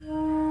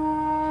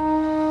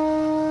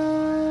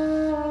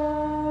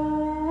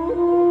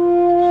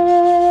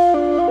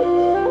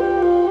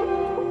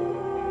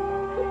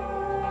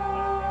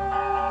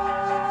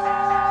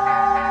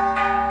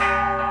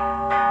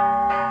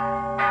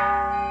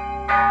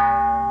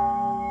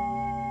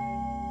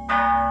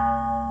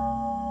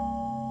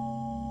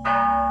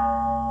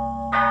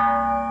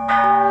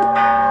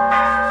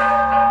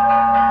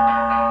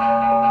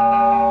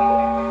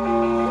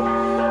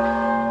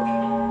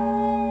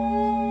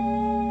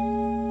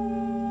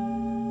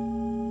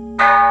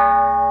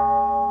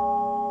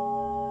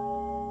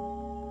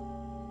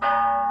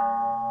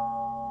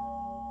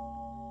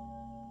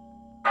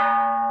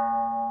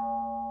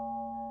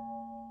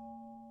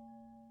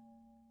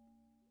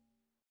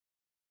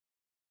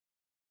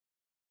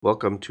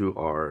Welcome to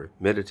our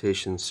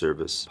meditation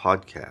service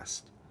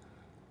podcast.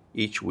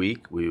 Each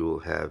week we will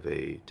have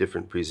a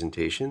different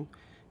presentation,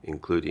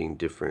 including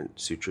different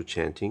sutra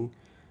chanting,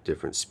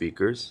 different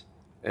speakers,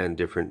 and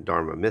different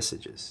Dharma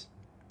messages.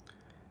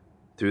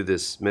 Through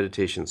this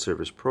meditation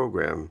service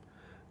program,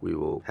 we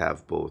will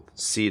have both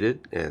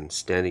seated and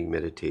standing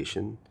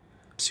meditation,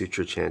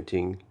 sutra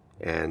chanting,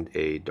 and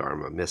a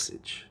Dharma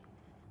message.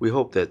 We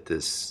hope that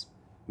this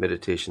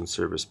meditation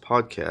service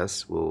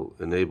podcast will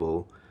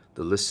enable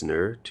the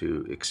listener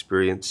to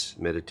experience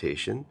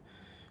meditation,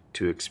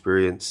 to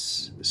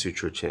experience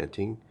sutra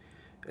chanting,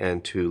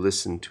 and to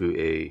listen to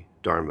a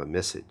Dharma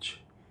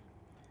message.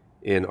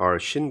 In our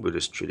Shin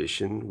Buddhist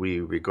tradition, we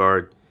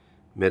regard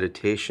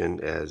meditation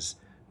as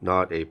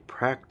not a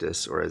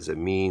practice or as a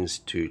means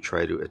to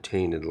try to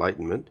attain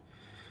enlightenment,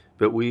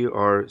 but we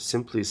are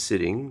simply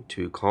sitting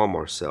to calm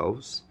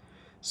ourselves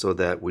so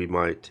that we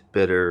might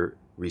better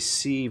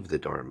receive the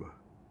Dharma,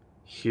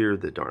 hear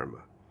the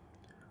Dharma.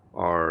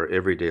 Our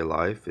everyday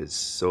life is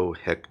so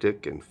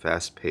hectic and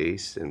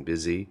fast-paced and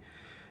busy.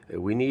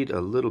 We need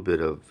a little bit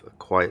of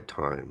quiet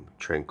time,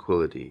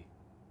 tranquility.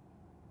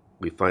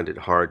 We find it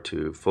hard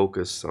to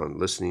focus on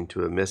listening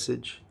to a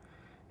message,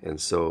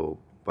 and so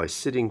by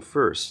sitting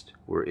first,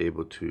 we're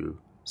able to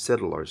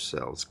settle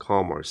ourselves,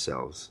 calm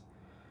ourselves,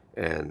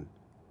 and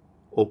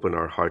open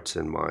our hearts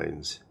and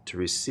minds to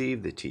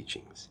receive the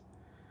teachings.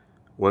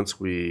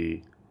 Once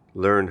we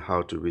learn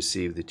how to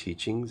receive the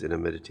teachings in a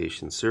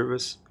meditation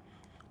service,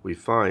 we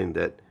find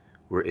that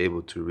we're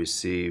able to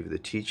receive the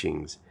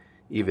teachings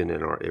even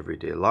in our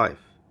everyday life.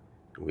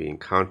 We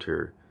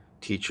encounter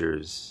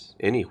teachers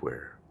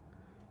anywhere.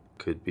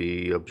 It could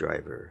be a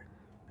driver,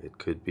 it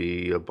could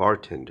be a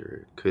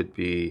bartender, it could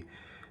be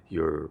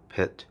your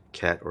pet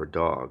cat or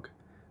dog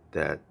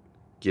that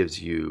gives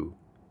you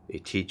a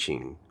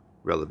teaching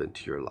relevant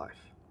to your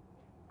life.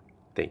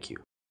 Thank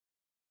you.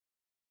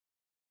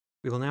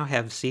 We will now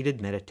have seated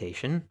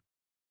meditation.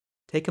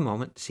 Take a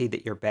moment to see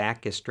that your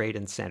back is straight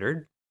and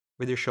centered,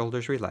 with your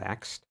shoulders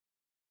relaxed.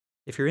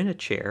 If you're in a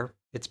chair,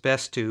 it's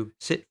best to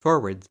sit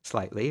forward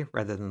slightly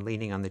rather than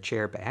leaning on the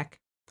chair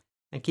back,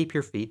 and keep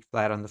your feet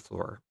flat on the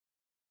floor.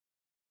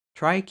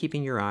 Try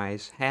keeping your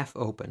eyes half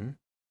open,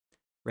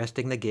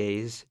 resting the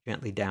gaze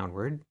gently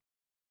downward,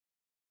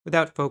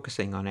 without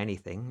focusing on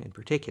anything in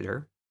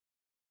particular.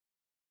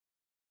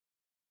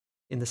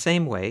 In the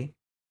same way,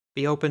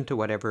 be open to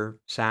whatever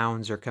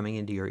sounds are coming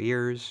into your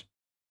ears,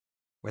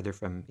 whether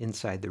from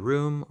inside the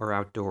room or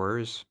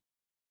outdoors.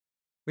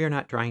 We are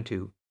not trying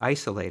to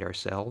isolate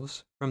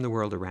ourselves from the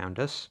world around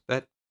us,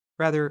 but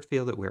rather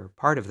feel that we're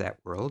part of that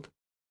world.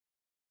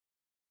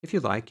 If you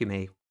like, you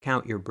may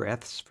count your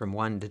breaths from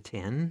 1 to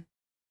 10.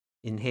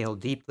 Inhale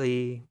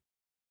deeply,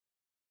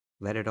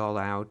 let it all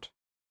out.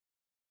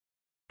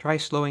 Try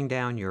slowing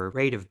down your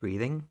rate of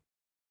breathing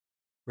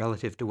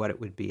relative to what it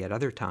would be at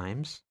other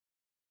times.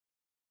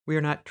 We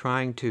are not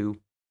trying to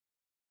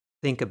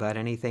think about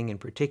anything in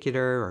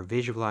particular or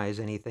visualize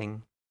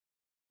anything.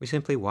 We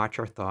simply watch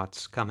our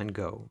thoughts come and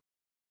go.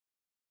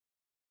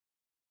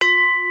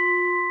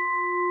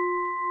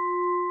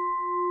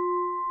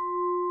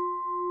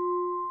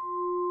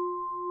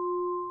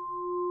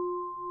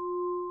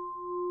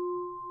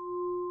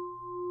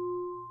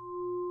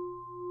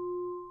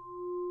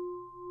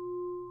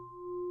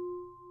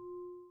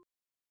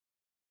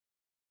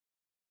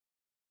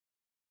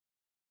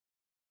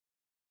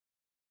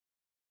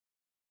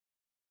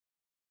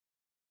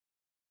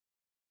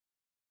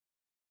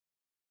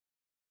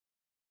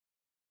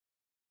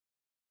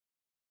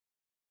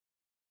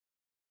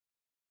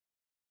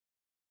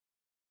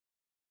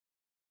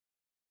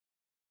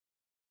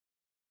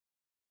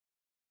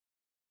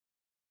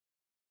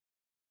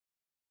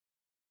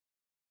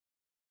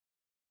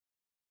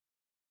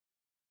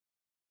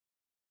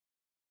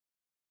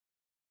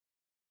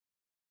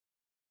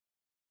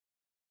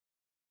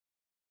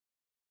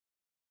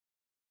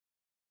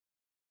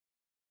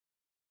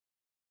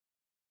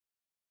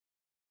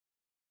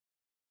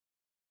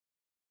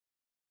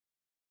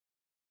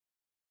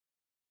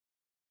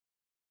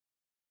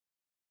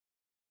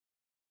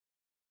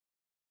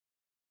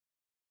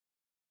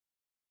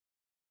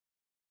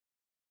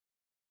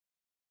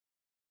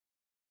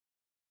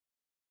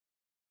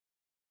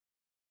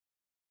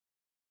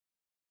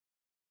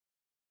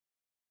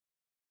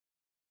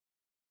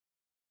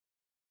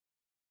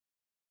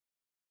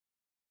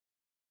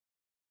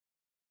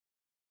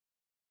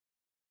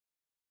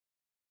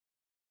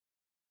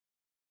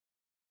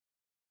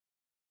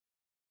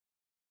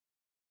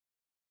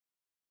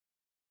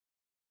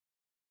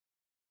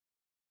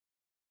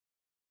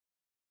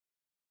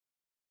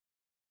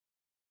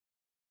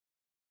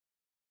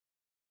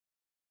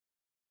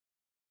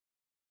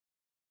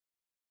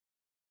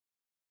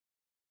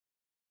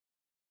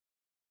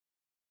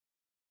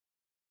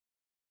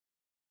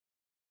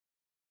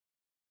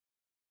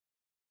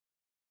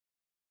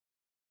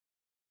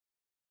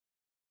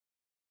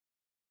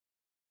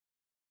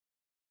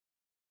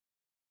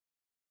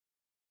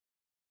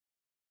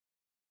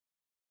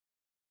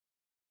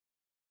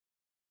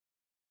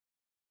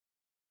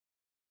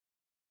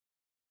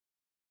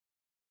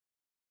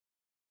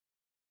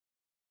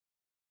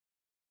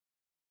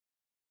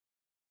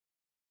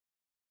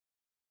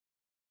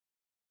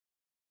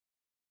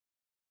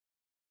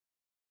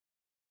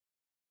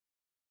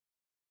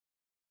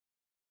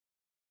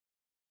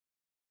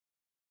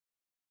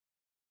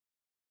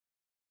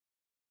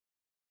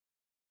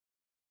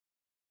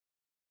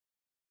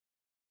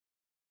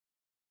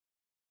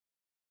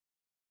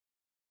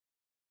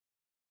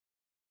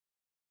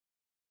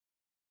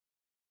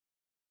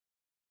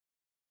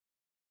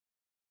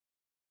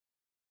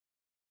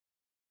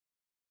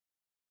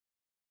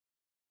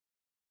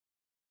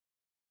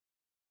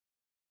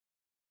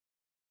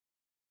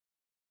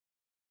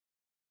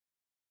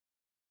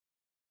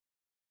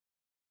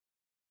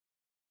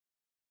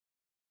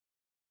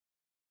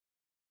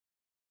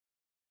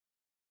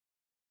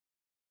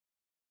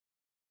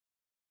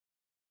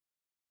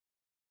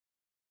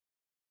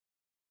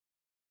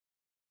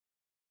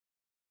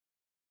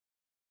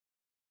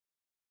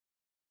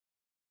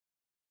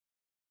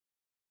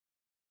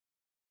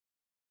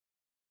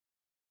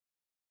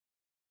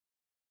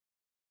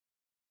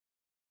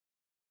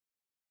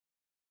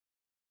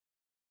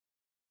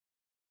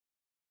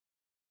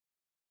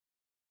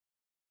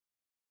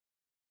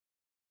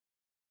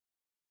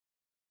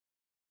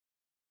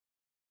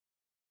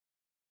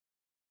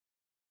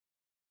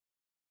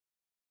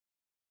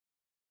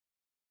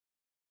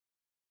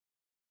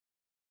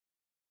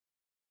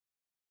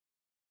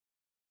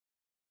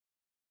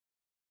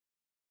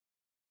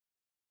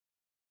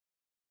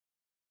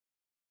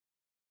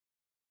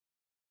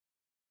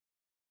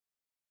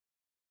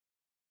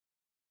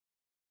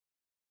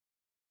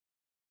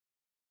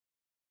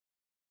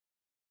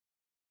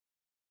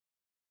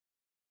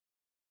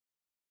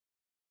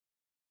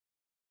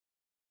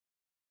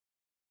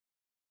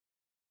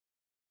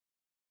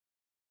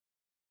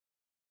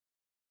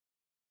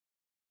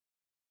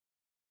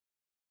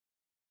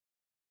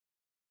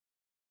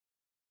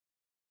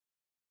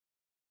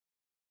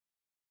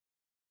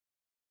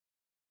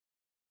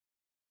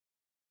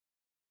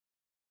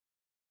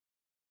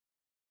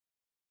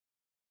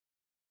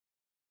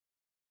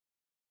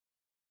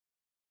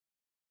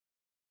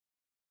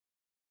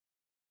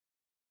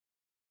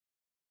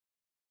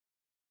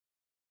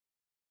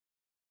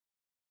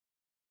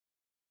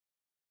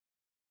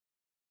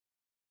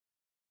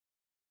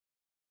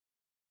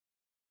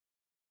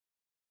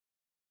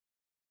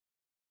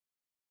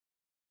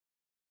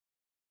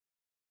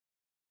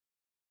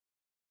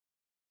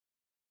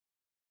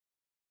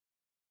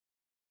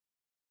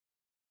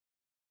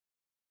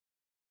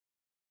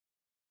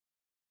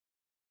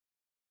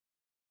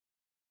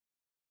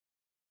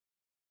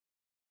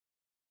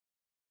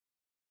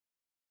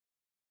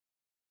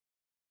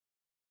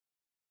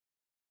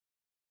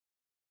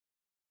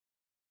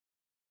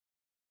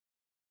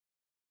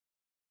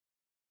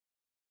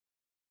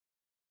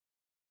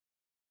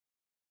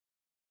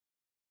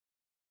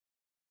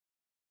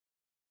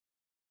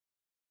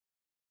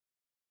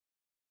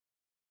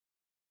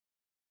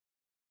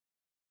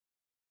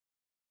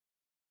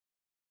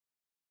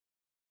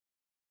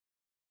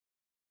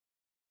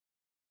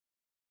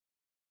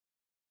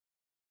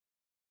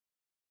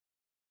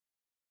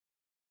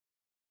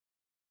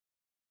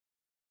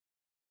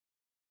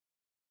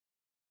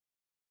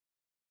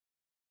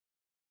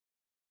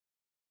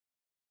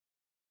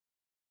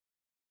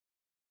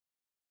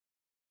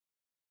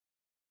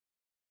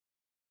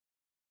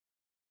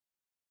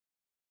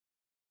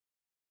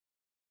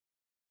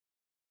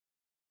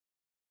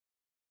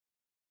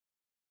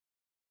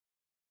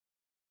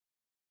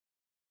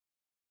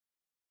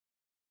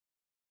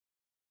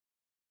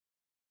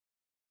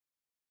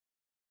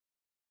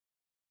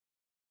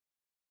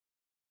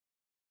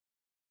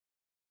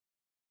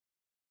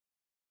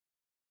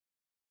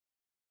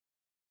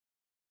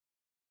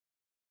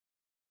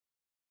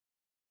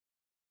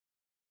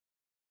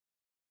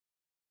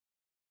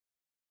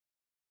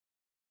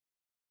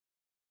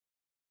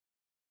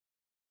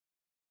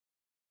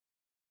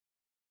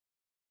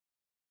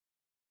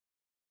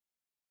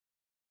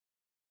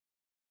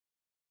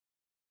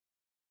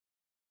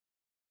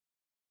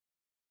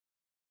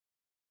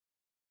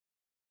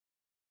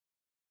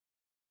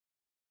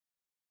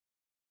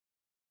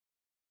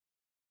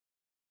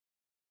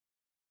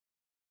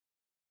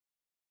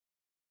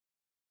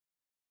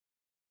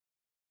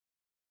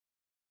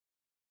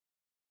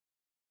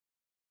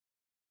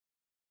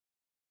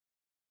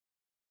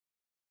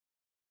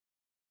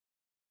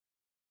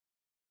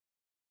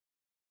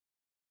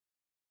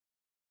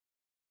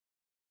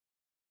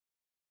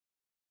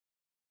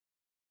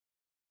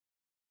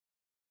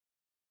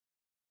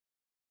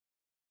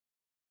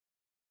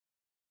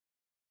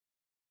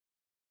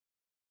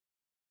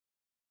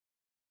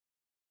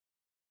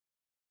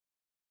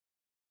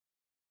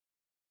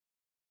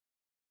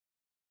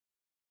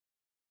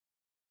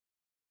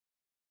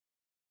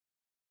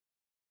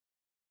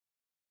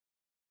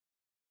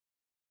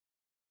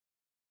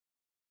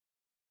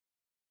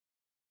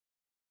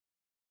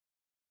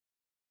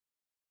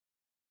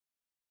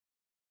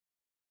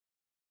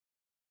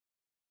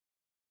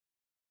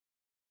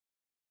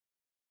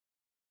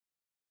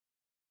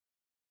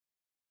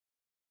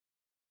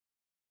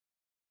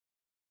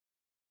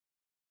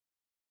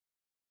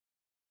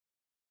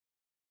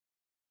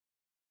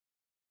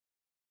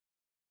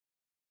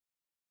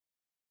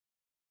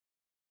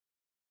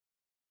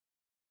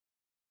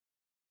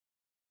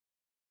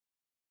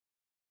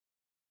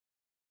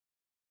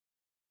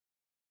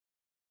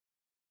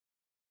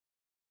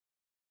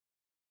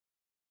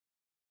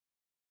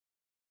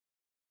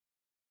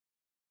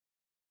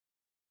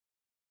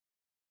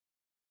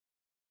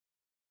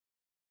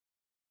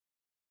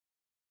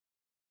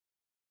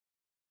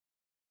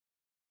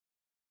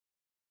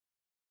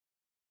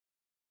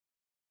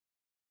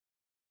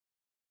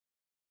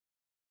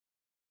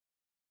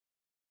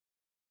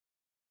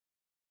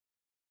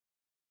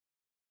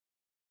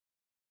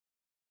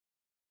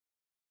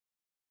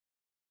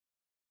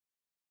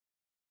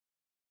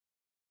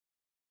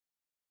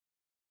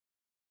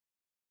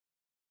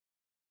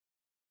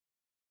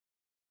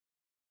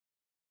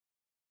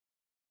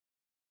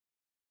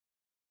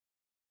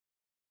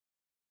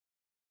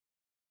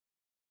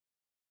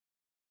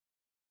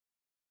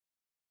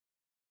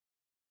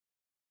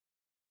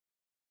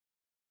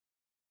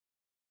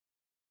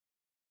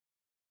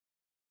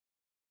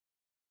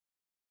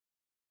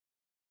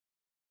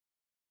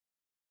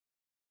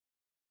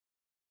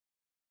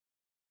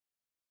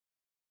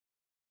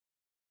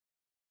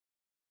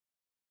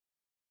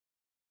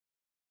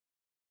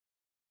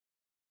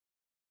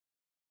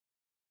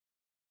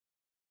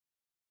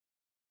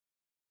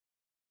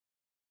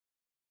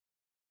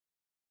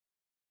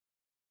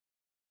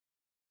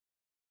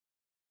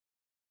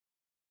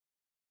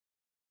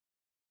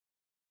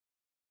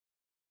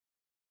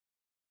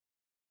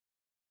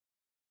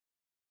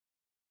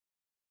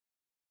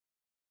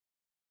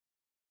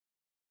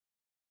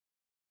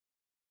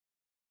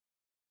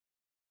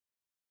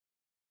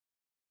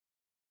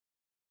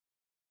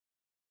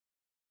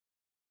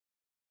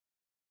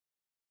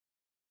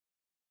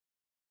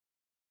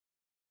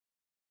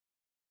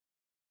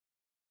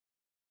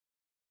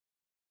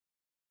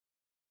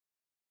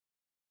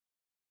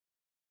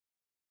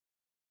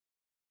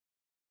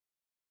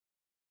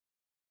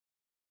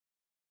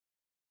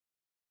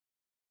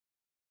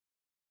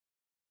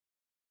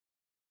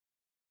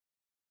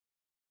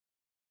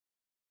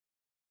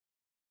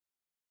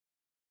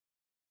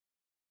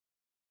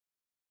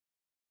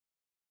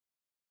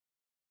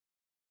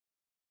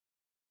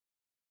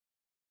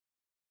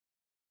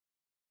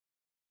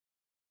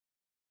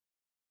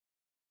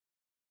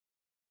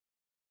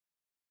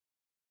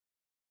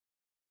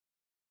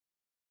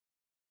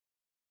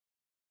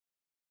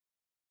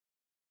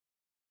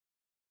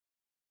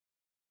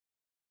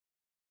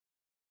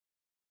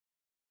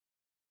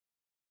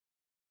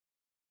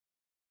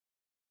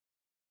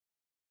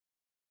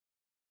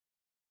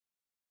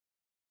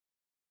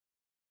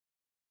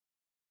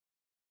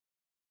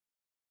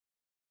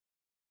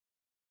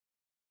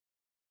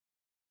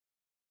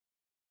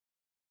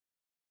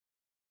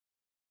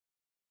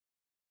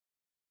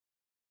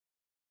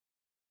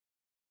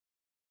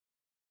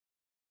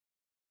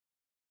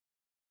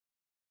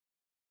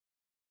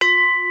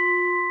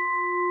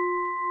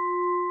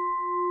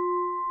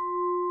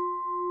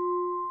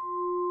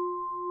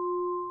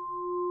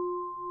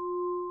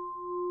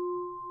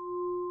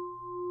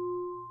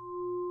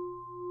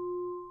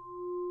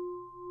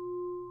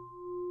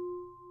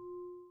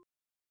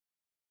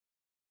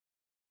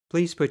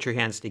 Please put your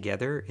hands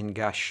together in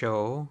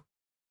Gassho.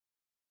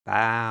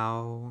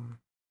 Bow.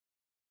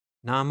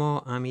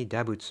 Namo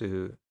Amida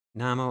Butsu.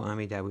 Namo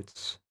Amida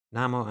Butsu.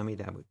 Namo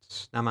Amida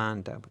Butsu.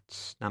 Namanda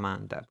Butsu.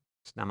 Namanda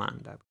Butsu.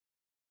 Namanda Butsu.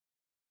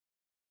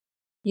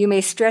 You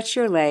may stretch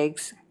your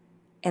legs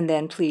and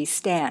then please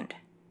stand.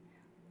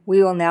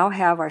 We will now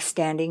have our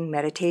standing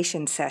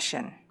meditation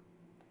session.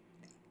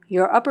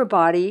 Your upper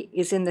body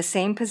is in the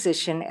same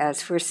position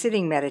as for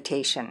sitting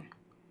meditation.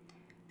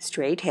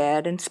 Straight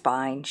head and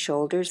spine,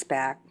 shoulders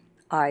back,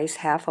 eyes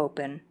half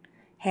open,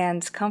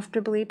 hands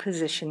comfortably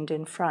positioned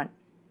in front.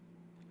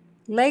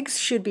 Legs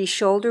should be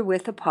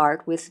shoulder-width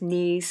apart with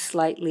knees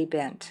slightly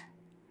bent.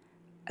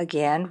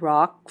 Again,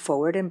 rock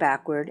forward and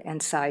backward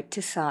and side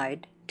to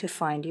side to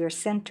find your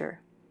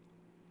center.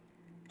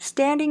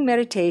 Standing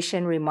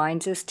meditation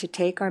reminds us to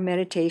take our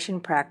meditation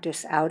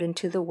practice out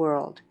into the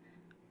world,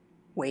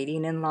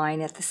 waiting in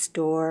line at the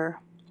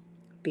store,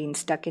 being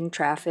stuck in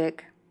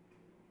traffic,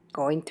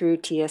 going through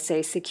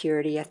TSA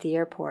security at the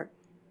airport.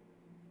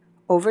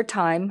 Over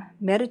time,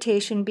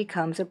 meditation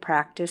becomes a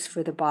practice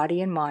for the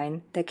body and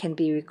mind that can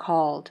be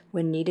recalled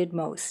when needed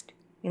most,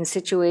 in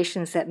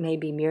situations that may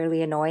be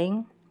merely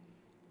annoying,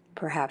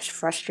 perhaps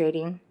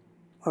frustrating,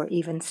 or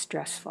even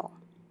stressful.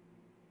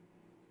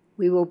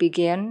 We will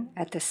begin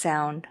at the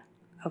sound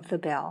of the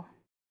bell.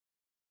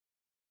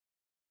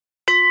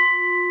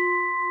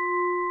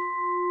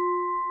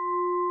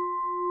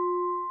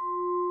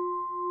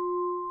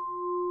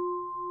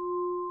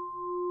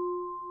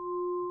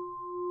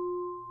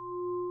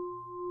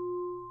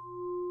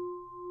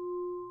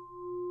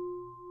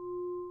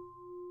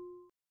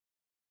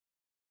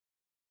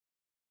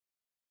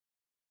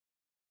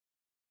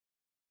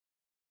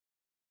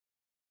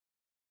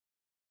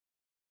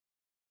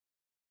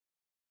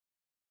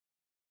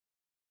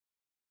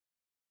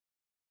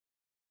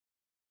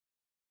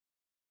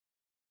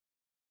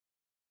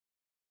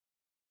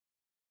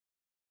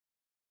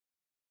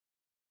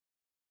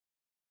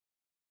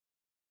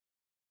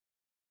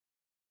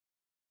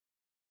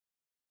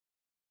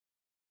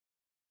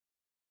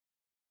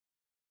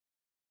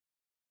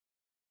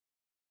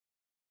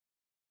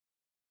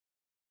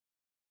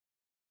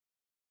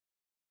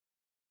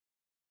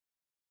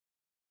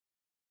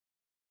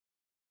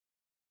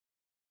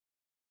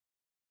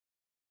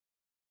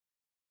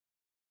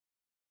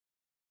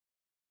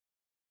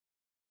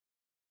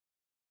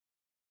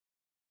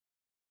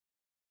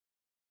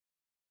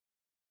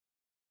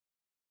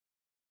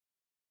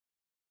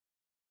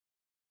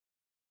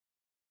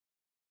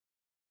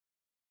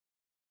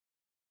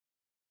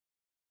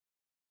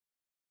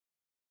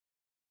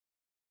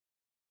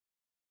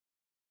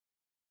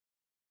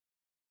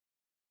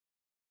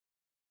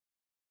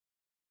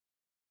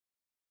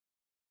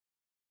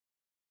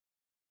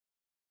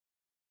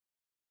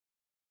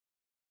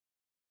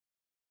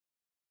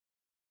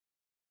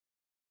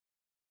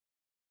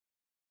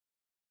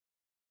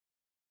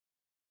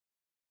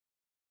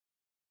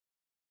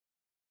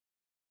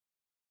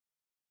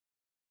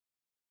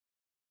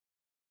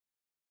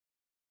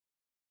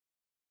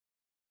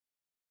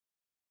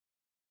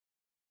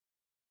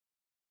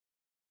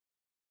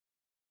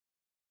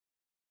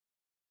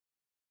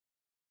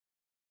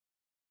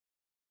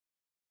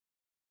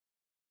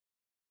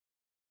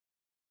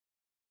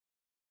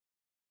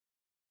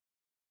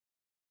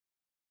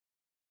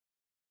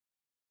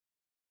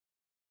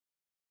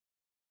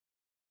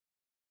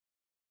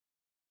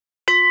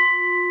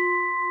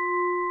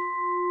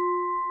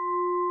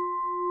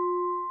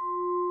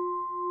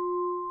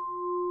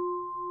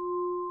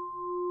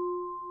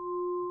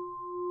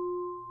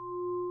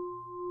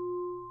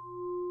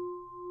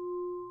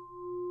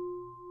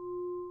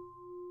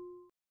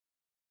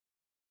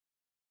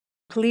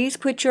 Please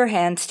put your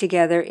hands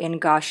together in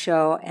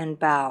Gassho and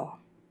bow.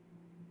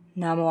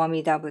 Namo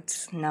Amida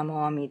Butsu,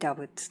 Namo Amida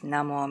Butsu,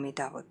 Namo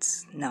Amida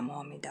Butsu, Namo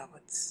Amida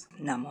Butsu,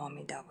 Namo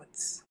Amida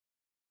Butsu.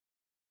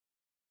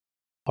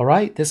 All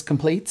right, this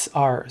completes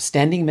our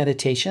standing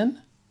meditation.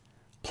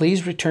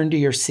 Please return to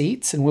your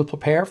seats and we'll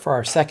prepare for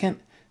our second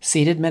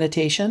seated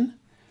meditation.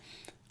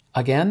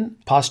 Again,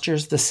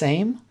 posture's the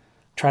same.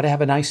 Try to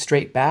have a nice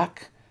straight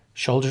back,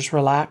 shoulders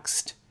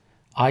relaxed,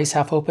 eyes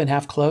half open,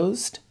 half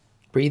closed,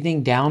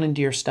 breathing down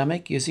into your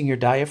stomach using your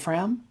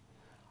diaphragm.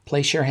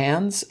 Place your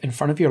hands in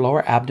front of your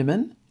lower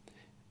abdomen,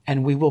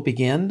 and we will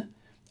begin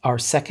our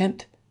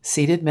second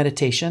seated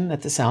meditation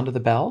at the sound of the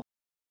bell.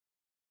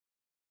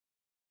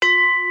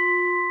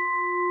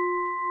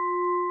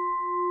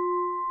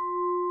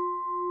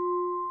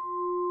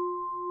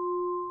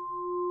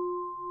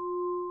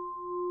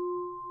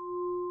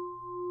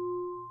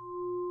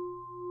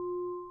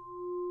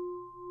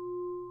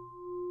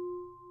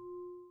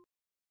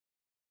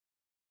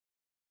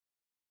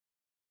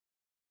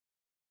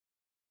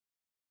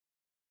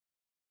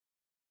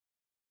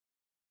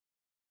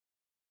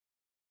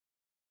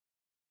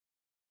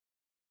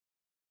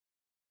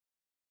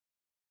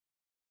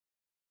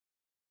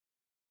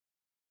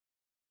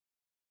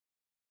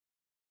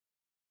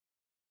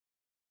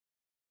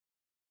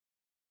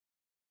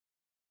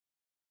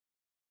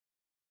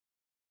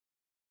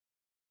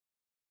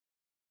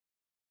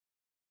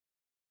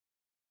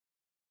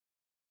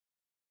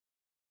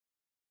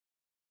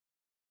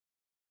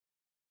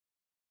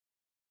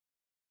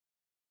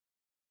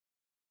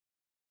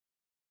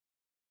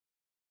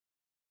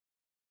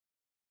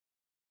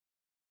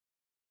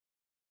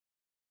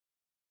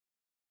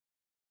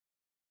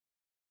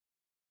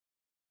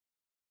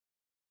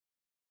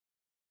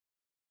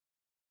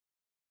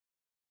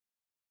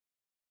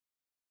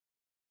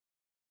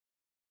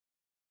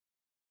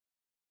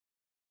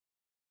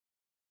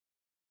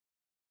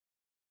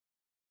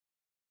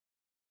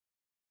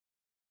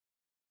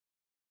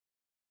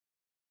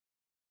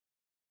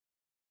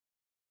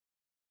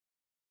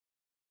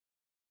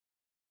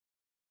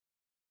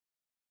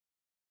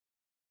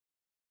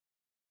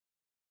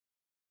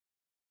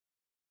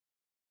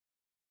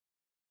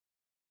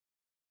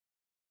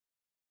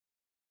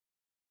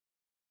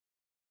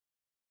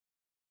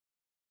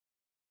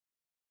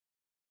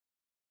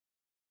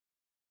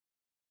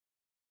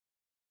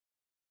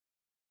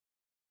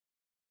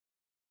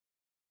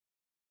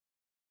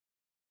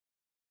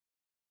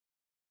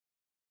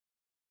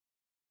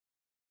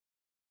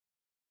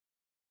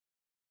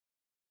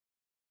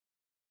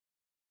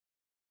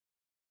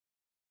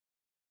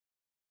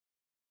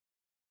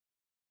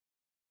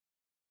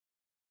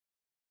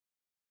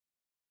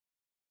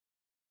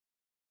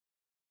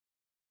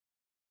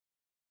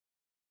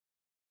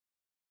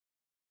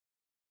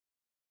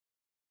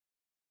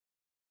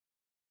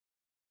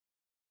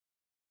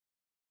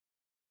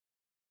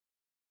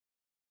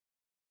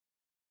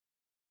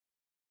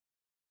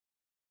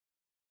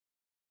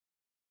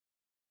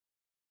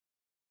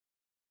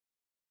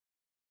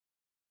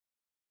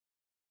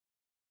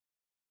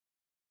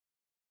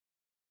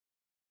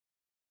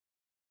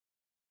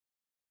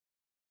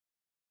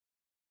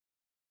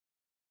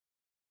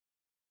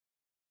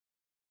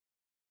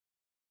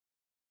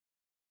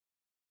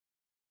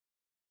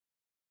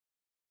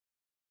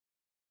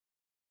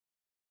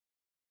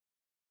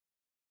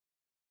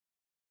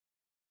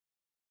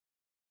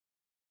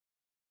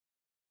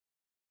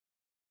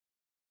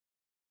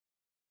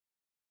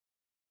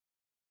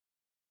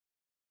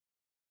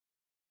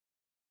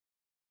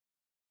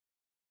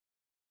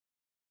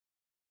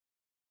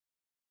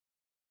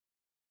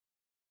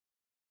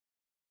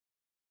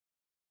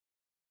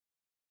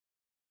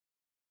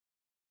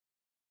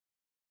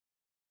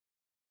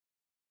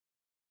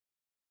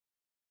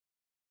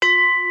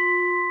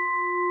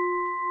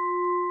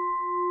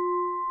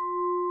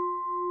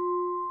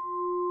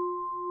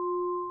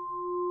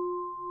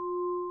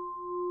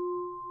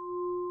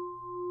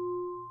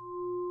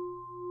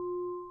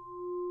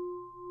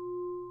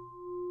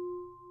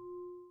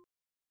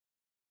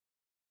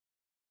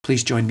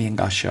 Please join me in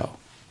Gassho.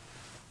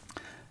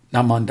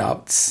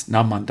 Namandats,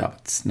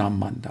 namandats,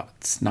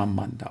 namandats,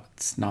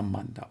 namandats,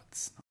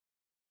 namandats.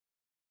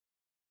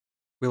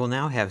 We will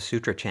now have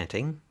sutra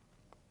chanting.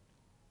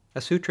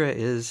 A sutra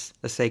is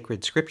a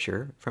sacred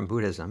scripture from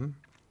Buddhism.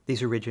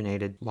 These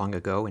originated long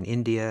ago in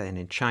India and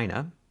in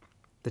China.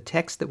 The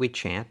text that we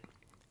chant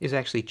is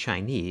actually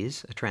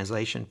Chinese, a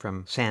translation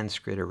from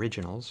Sanskrit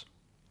originals.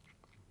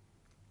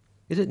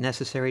 Is it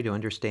necessary to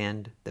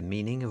understand the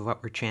meaning of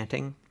what we're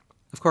chanting?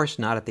 Of course,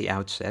 not at the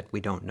outset.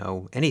 We don't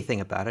know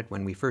anything about it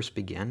when we first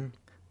begin.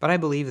 But I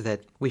believe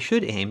that we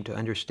should aim to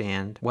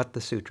understand what the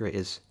sutra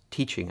is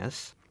teaching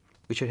us.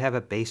 We should have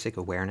a basic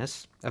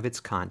awareness of its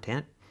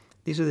content.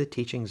 These are the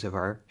teachings of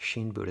our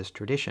Shin Buddhist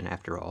tradition,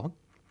 after all.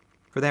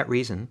 For that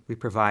reason, we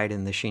provide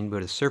in the Shin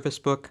Buddhist Service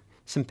Book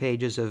some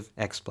pages of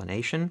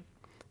explanation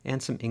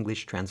and some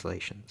English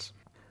translations.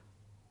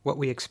 What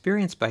we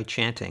experience by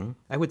chanting,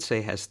 I would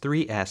say, has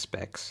three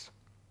aspects.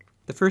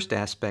 The first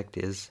aspect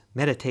is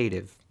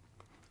meditative.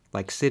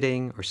 Like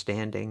sitting or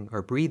standing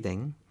or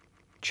breathing,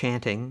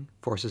 chanting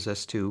forces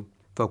us to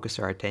focus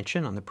our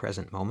attention on the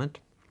present moment,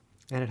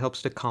 and it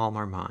helps to calm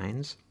our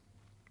minds.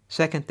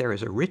 Second, there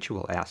is a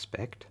ritual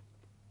aspect.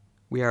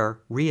 We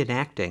are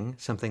reenacting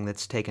something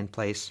that's taken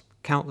place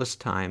countless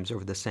times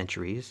over the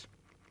centuries.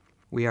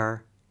 We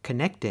are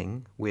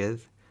connecting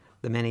with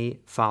the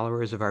many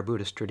followers of our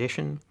Buddhist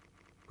tradition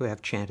who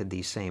have chanted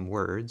these same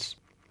words,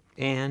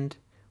 and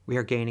we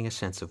are gaining a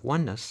sense of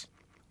oneness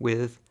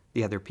with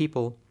the other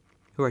people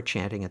who are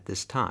chanting at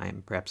this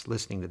time, perhaps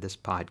listening to this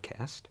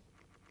podcast.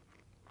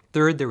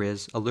 Third, there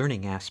is a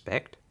learning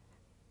aspect.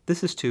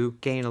 This is to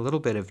gain a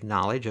little bit of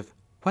knowledge of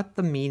what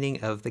the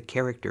meaning of the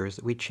characters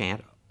that we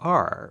chant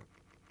are.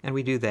 And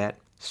we do that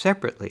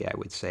separately, I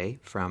would say,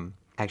 from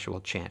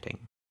actual chanting.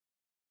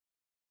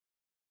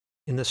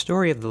 In the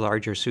story of the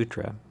larger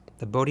sutra,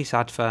 the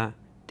Bodhisattva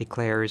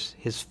declares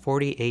his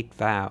 48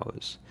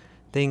 vows,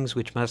 things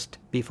which must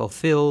be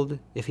fulfilled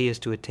if he is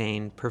to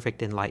attain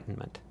perfect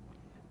enlightenment.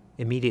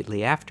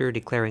 Immediately after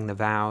declaring the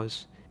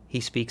vows, he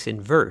speaks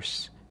in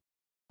verse.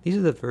 These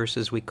are the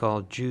verses we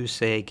call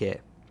Ju-se-ge.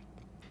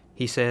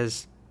 He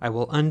says, "I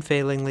will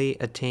unfailingly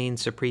attain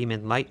supreme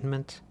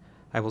enlightenment.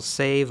 I will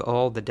save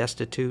all the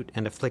destitute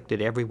and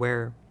afflicted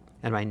everywhere,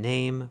 and my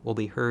name will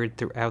be heard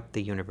throughout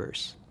the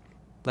universe."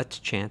 Let's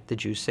chant the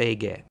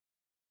Ju-se-ge.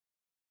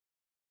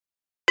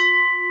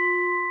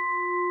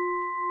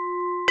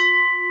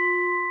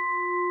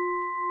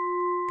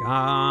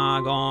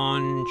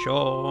 Gagon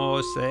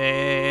chose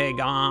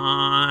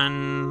gan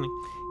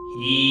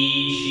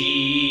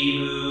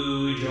Hishimu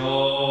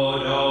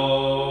jodo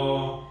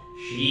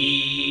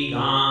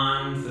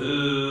Shigan fu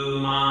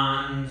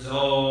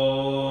manzo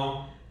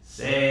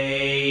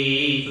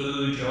Seifu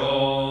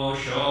jo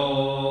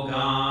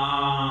shoga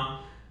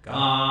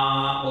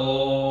Ga o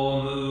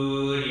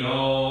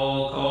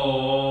muryoko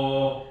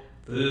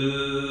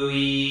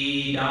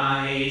Fui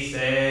dai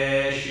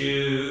seshu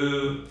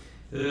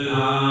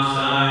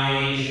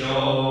Fusai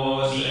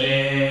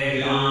shosegan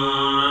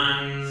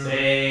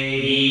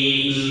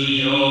Seifu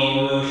jo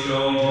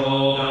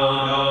shoga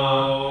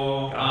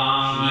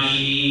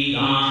Gashigan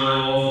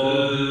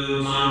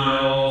fu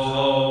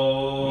manzo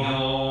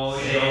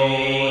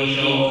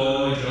Seifu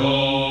jo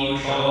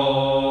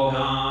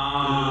shoga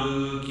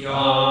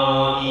Fukyo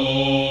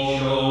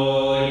isho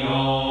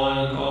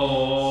yonko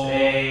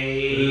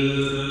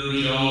Seifu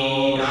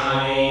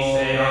dai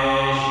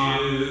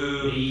seshu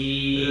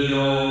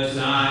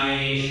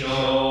Ryosai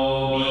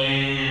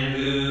shogen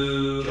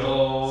jo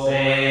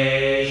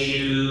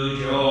Seishu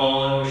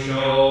jon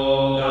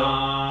shoga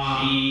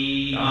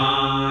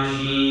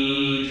Shigashi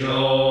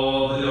jo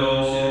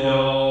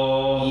butsudo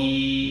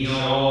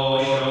Isho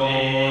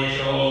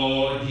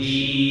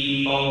shoji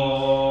o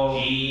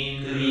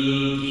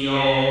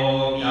Jinrikyo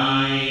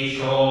dai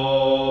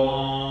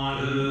shomon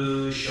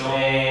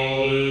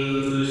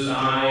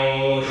Usai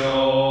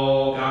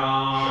shoga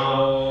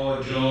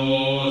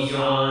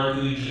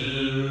Shoji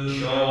Jin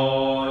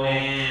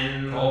shonen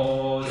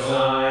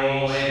Kosai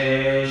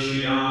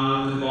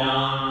sheshuan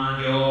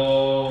yo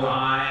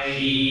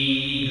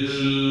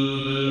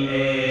Shigu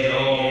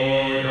edo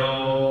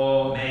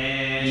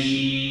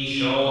Meshi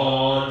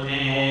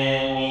shoten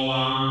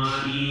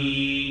Wanshi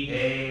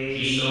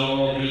Heiso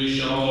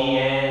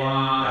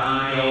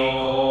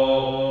Daiko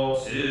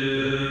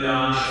Suda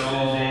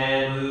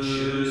shozen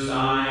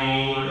Shusai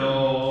do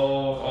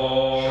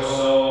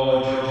Koso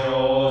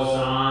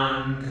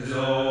Josan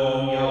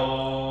Kuzonyo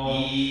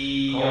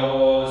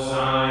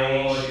Ikosai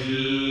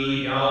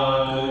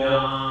Shuyakudan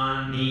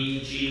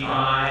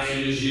Nichikai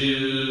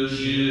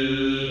Shuju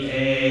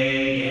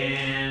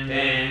Egen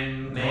Ben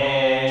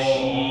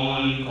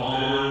Meshi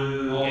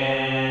Kongen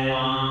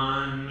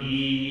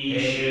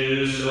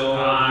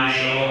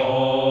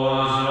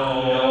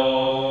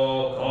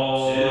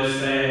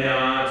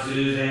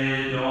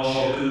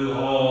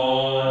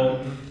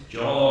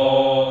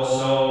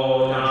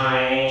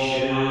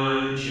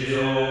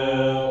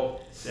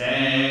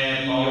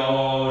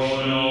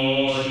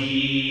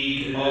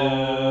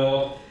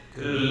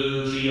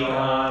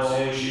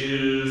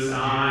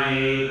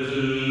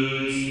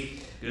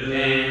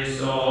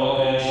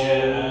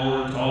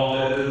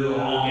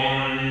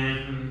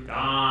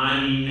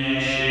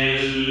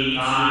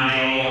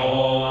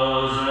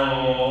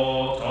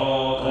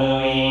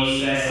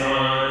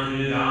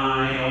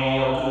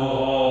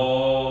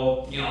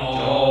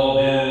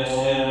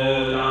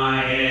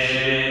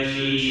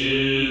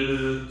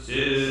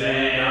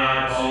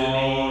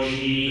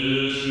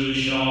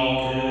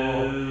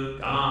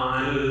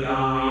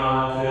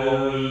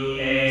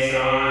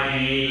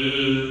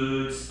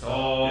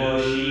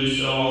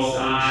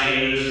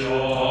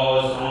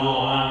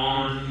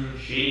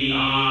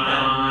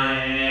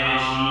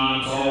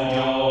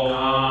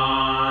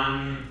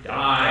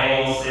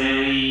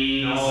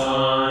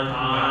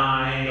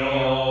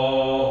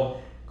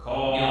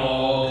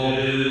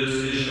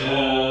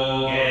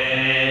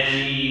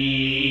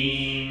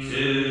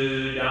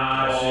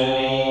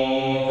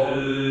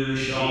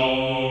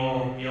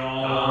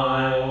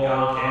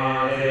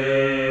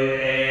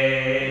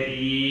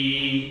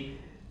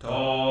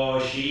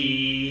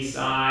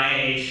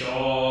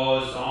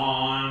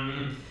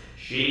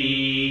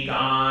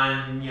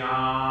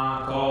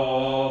Danya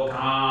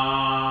Koka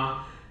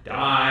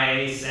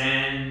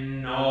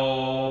Daisen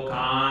no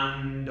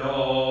Kando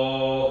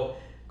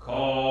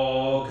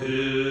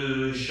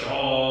Koku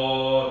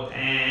Shotenin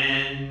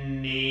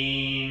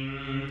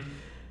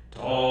To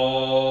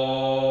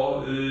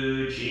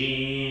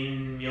Uchin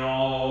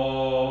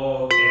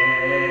Myoke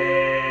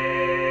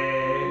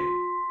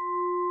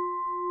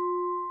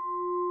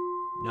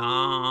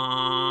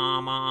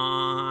Namandabu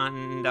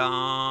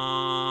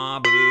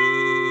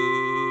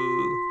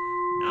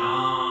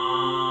Namandabu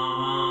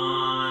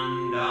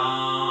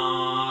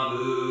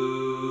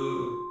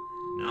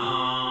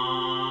Namandabu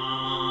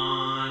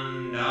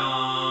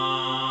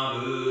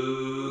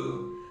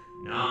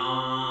Namandabu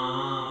Namandabu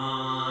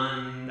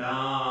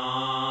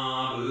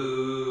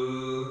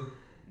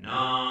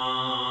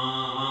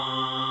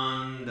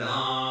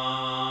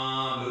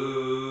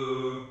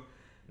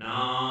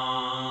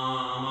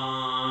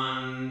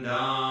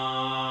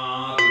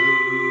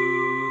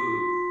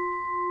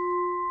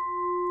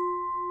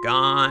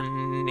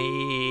Ganishiku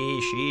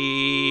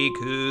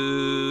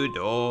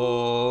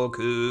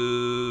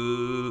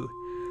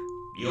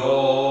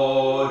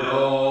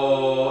Yodo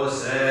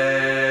Seisai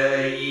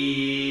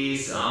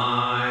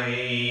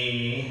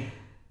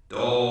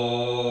Dohoden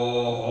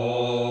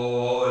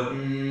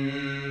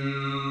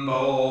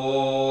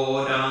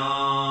Bodaishin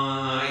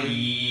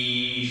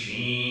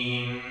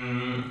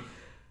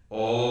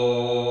Ojo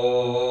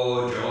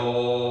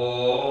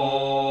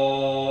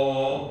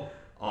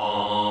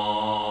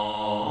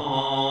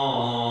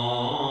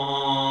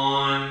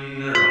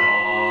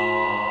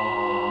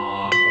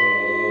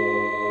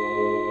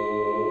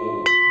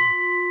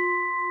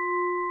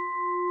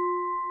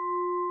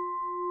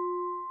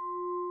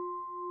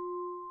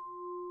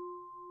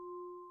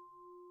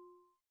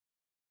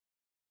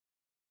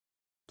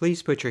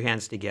Please put your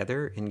hands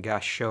together in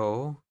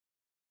Gasho.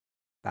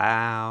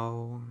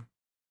 Bow.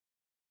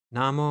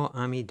 Namo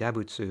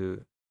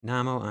Amidabutsu.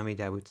 Namo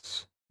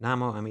Amidabutsu.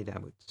 Namo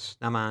Amidabutsu.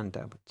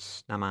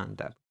 Namandabutsu.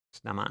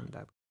 Namandabutsu.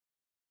 Namandabutsu.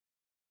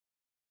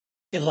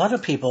 A lot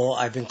of people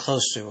I've been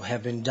close to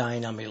have been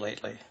dying on me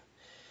lately.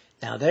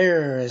 Now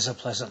there is a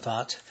pleasant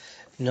thought.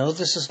 No,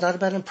 this is not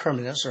about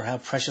impermanence or how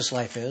precious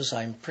life is.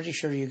 I'm pretty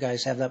sure you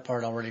guys have that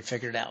part already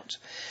figured out.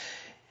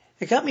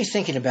 It got me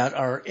thinking about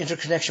our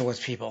interconnection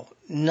with people,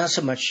 not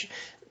so much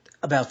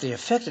about the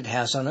effect it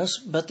has on us,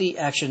 but the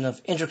action of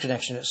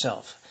interconnection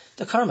itself,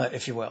 the karma,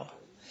 if you will.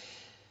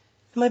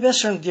 My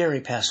best friend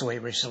Gary passed away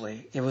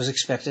recently. It was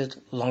expected,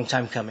 long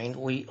time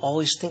coming. We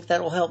always think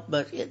that will help,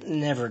 but it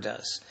never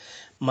does.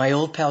 My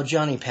old pal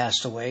Johnny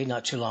passed away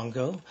not too long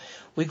ago.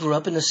 We grew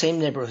up in the same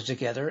neighborhood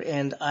together,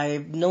 and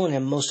I've known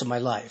him most of my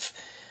life.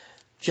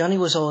 Johnny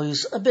was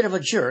always a bit of a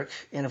jerk,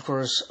 and of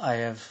course I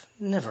have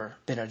never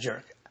been a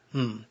jerk.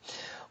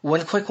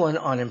 One quick one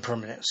on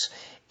impermanence.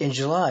 In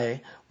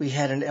July, we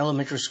had an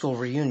elementary school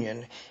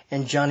reunion,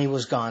 and Johnny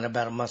was gone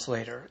about a month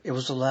later. It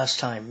was the last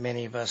time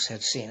many of us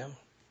had seen him.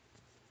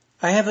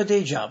 I have a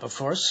day job, of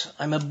course.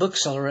 I'm a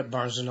bookseller at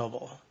Barnes &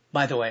 Noble.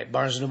 By the way,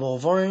 Barnes & Noble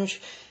of Orange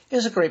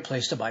is a great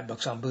place to buy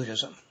books on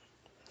Buddhism.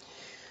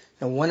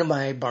 Now, one of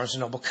my Barnes &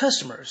 Noble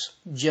customers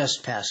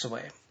just passed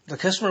away. The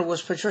customer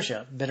was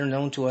Patricia, better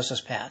known to us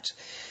as Pat.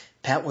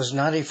 Pat was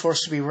not a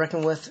force to be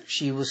reckoned with.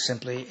 She was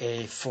simply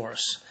a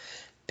force.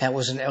 Pat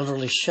was an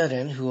elderly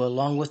shut-in who,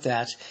 along with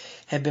that,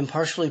 had been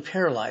partially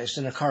paralyzed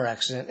in a car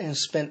accident and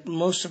spent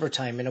most of her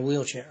time in a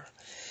wheelchair.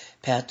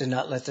 Pat did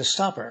not let this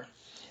stop her.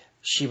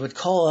 She would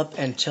call up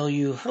and tell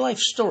you her life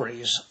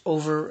stories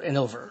over and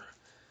over.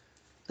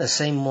 The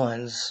same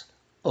ones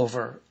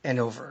over and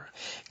over.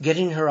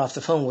 Getting her off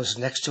the phone was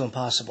next to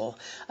impossible.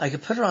 I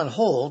could put her on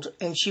hold,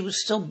 and she would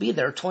still be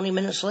there 20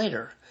 minutes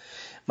later.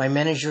 My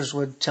managers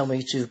would tell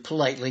me to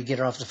politely get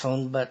her off the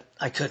phone, but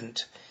I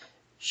couldn't.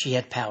 She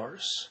had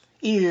powers.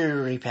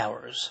 Eerie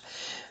powers.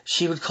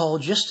 She would call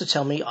just to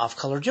tell me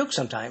off-color jokes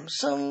sometimes,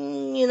 so,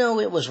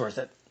 it was worth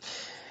it.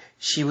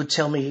 She would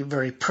tell me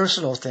very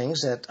personal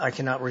things that I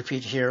cannot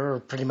repeat here or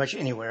pretty much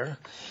anywhere.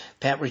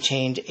 Pat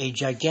retained a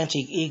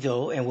gigantic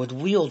ego and would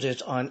wield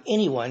it on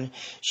anyone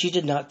she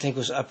did not think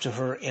was up to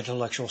her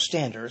intellectual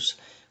standards,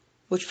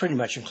 which pretty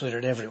much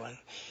included everyone.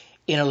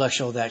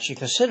 Intellectual that she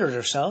considered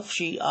herself,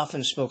 she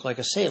often spoke like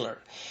a sailor.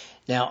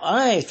 Now,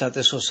 I thought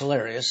this was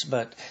hilarious,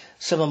 but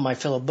some of my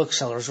fellow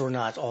booksellers were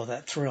not all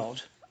that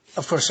thrilled.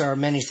 Of course, there are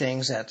many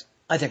things that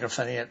I think are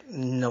funny that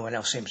no one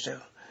else seems to.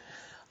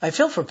 I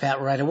felt for Pat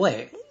right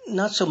away.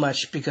 Not so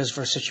much because of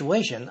her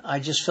situation. I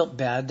just felt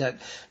bad that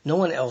no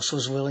one else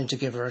was willing to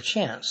give her a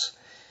chance.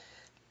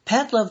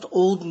 Pat loved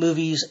old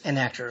movies and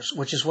actors,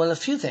 which is one of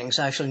the few things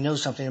I actually know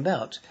something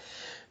about.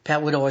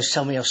 Pat would always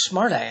tell me how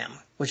smart I am,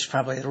 which is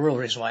probably the real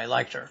reason why I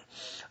liked her.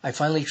 I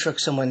finally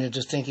tricked someone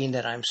into thinking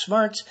that I'm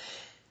smart,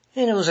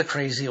 and it was a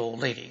crazy old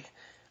lady.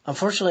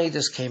 Unfortunately,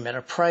 this came at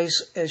a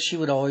price, as she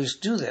would always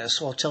do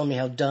this while telling me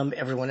how dumb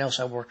everyone else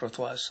I worked with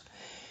was.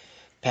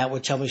 Pat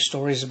would tell me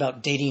stories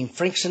about dating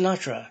Frank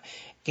Sinatra,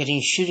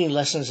 getting shooting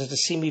lessons at the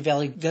Simi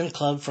Valley Gun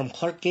Club from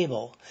Clark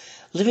Gable,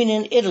 living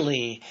in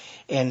Italy,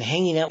 and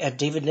hanging out at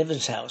David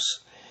Niven's house.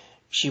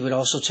 She would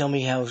also tell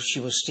me how she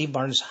was Steve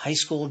Martin's high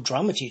school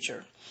drama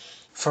teacher.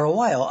 For a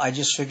while, I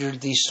just figured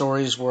these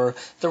stories were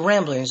the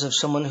ramblings of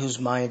someone whose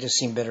mind has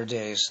seen better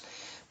days.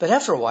 But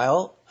after a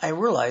while, I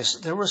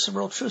realized there was some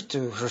real truth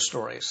to her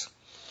stories.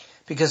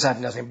 Because I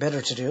have nothing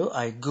better to do,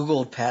 I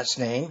Googled Pat's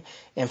name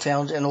and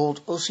found an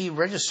old OC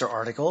Register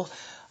article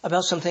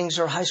about some things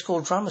our high school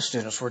drama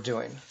students were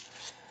doing.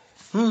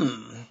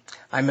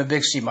 I'm a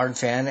big Steve Martin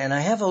fan, and I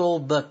have an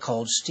old book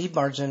called Steve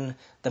Martin,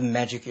 The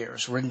Magic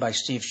Years, written by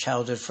Steve's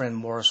childhood friend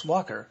Morris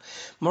Walker.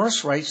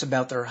 Morris writes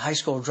about their high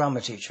school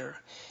drama teacher.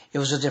 It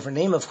was a different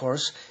name, of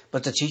course,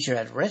 but the teacher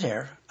had red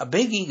hair, a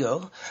big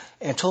ego,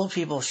 and told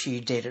people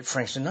she dated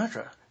Frank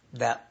Sinatra.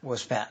 That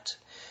was Pat.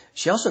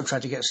 She also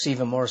tried to get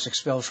Steve and Morris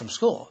expelled from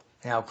school.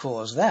 How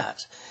cool is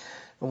that?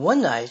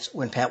 One night,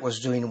 when Pat was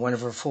doing one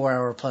of her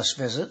 4-hour-plus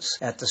visits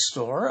at the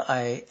store,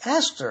 I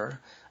asked her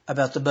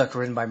about the book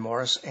written by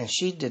Morris, and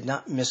she did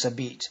not miss a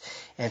beat,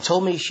 and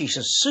told me she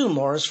should sue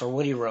Morris for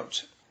what he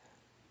wrote.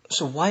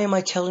 So why am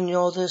I telling you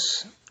all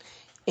this?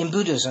 In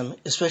Buddhism,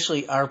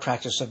 especially our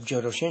practice of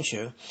Jodo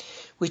Shinshu,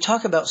 we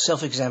talk about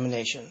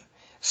self-examination,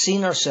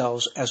 seeing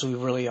ourselves as we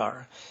really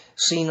are,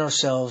 seeing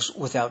ourselves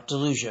without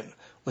delusion,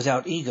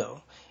 without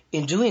ego.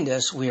 In doing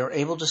this, we are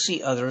able to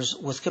see others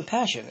with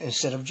compassion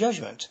instead of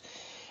judgment.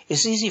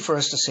 It's easy for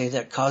us to say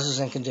that causes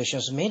and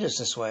conditions made us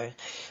this way,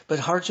 but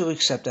hard to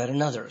accept that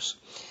in others.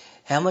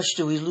 How much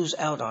do we lose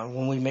out on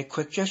when we make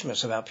quick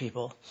judgments about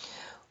people,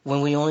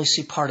 when we only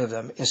see part of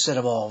them instead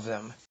of all of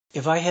them?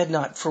 If I had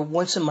not, for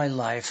once in my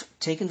life,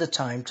 taken the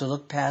time to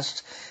look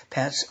past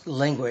Pat's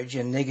language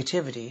and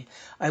negativity,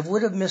 I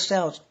would have missed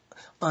out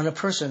on a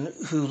person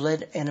who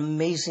led an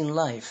amazing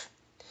life.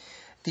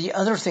 The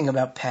other thing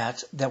about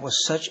Pat that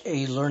was such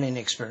a learning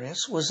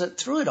experience was that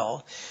through it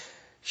all,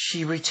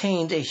 she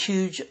retained a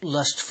huge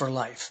lust for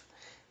life.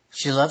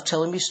 She loved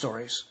telling me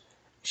stories.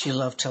 She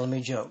loved telling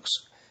me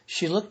jokes.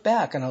 She looked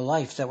back on a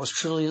life that was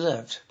truly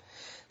lived.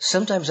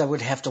 Sometimes I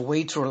would have to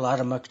wade through a lot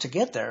of muck to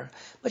get there,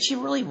 but she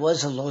really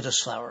was a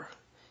lotus flower.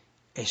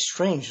 A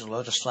strange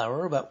lotus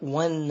flower, but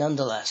one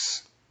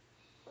nonetheless.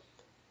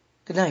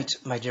 Good night,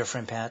 my dear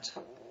friend Pat.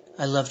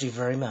 I loved you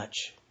very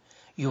much.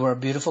 You are a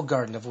beautiful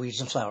garden of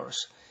weeds and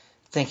flowers.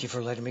 Thank you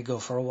for letting me go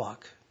for a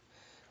walk.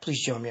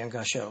 Please join me on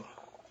Gasho.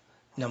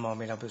 Namo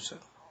Amida Butsu.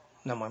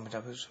 Namo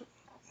Amida Butsu.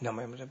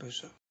 Namo Amida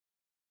Butsu.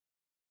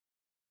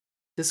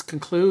 This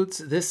concludes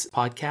this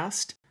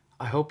podcast.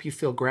 I hope you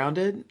feel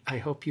grounded. I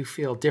hope you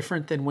feel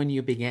different than when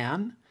you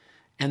began.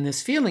 And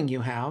this feeling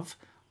you have,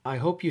 I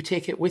hope you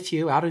take it with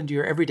you out into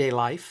your everyday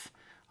life.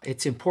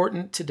 It's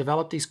important to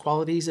develop these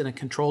qualities in a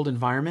controlled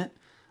environment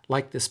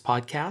like this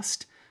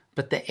podcast.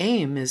 But the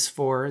aim is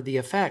for the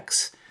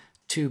effects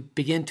to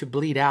begin to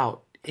bleed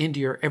out into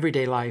your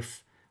everyday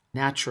life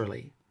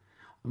naturally.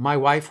 My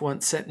wife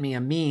once sent me a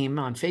meme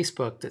on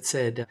Facebook that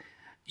said,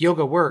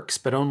 yoga works,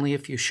 but only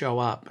if you show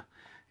up.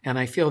 And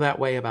I feel that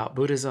way about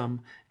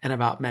Buddhism and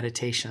about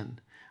meditation.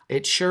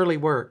 It surely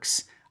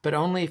works, but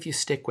only if you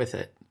stick with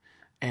it.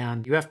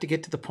 And you have to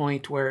get to the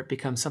point where it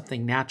becomes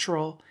something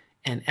natural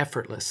and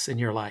effortless in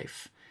your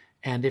life.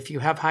 And if you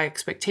have high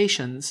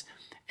expectations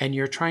and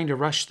you're trying to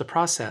rush the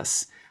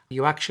process,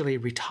 you actually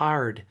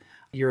retard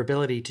your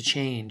ability to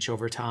change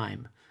over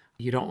time.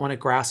 You don't want to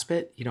grasp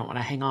it. You don't want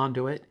to hang on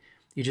to it.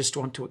 You just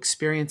want to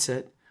experience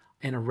it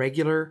in a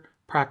regular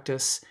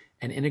practice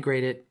and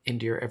integrate it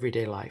into your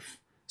everyday life.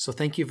 So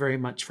thank you very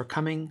much for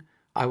coming.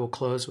 I will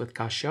close with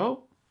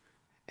Gasho.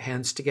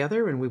 Hands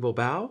together and we will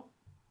bow.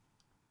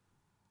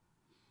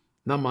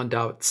 Naman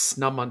Dawats,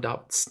 Naman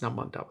Dawats,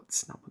 Naman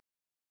Dawats, Naman.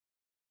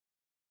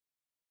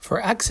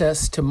 For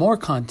access to more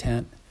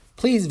content,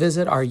 please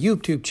visit our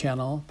YouTube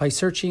channel by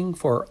searching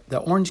for the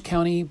Orange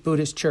County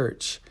Buddhist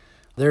Church.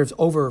 There's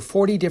over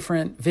 40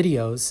 different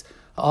videos,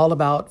 all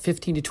about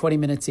 15 to 20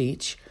 minutes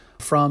each,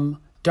 from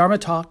Dharma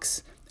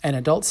talks and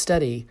adult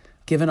study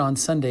given on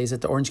Sundays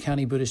at the Orange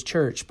County Buddhist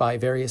Church by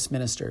various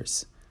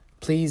ministers.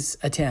 Please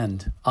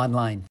attend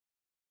online.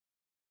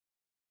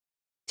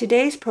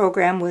 Today's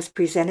program was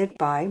presented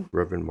by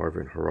Reverend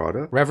Marvin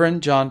Harada,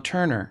 Reverend John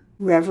Turner,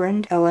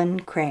 Reverend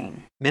Ellen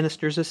Crane,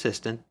 Minister's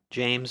Assistant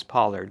James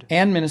Pollard,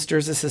 and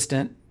Minister's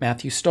Assistant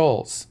Matthew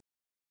Stoles.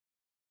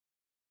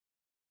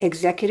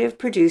 Executive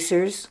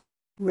Producers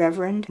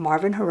Reverend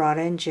Marvin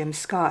Harada and Jim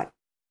Scott.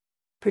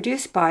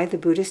 Produced by the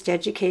Buddhist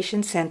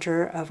Education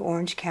Center of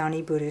Orange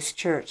County Buddhist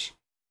Church,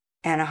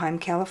 Anaheim,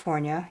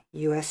 California,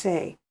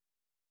 USA.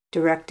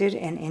 Directed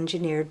and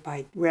engineered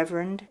by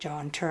Reverend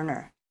John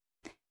Turner.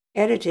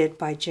 Edited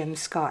by Jim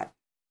Scott.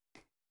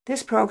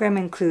 This program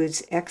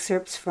includes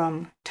excerpts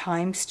from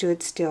Time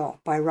Stood Still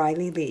by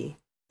Riley Lee,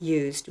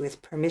 used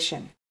with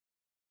permission.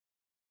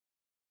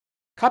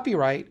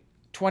 Copyright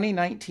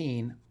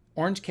 2019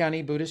 Orange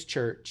County Buddhist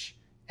Church,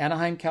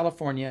 Anaheim,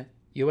 California,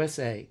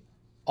 USA.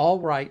 All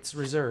rights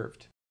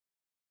reserved.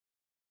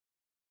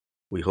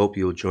 We hope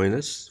you'll join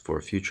us for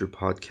future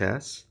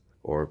podcasts,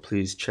 or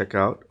please check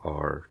out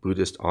our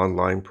Buddhist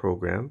online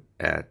program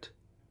at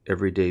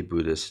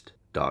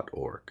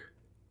everydaybuddhist.org.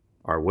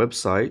 Our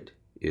website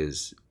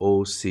is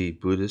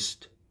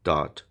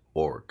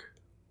ocbuddhist.org.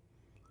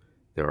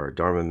 There are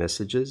Dharma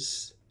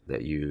messages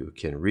that you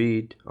can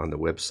read on the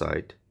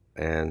website,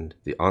 and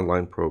the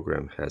online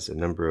program has a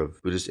number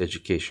of Buddhist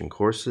education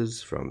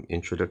courses from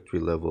introductory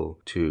level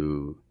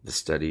to the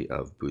study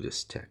of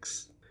Buddhist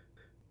texts.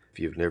 If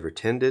you've never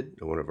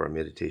attended one of our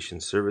meditation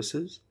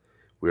services,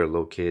 we are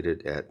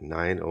located at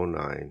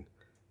 909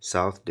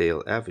 South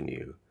Dale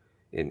Avenue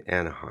in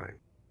Anaheim.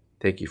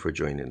 Thank you for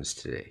joining us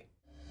today.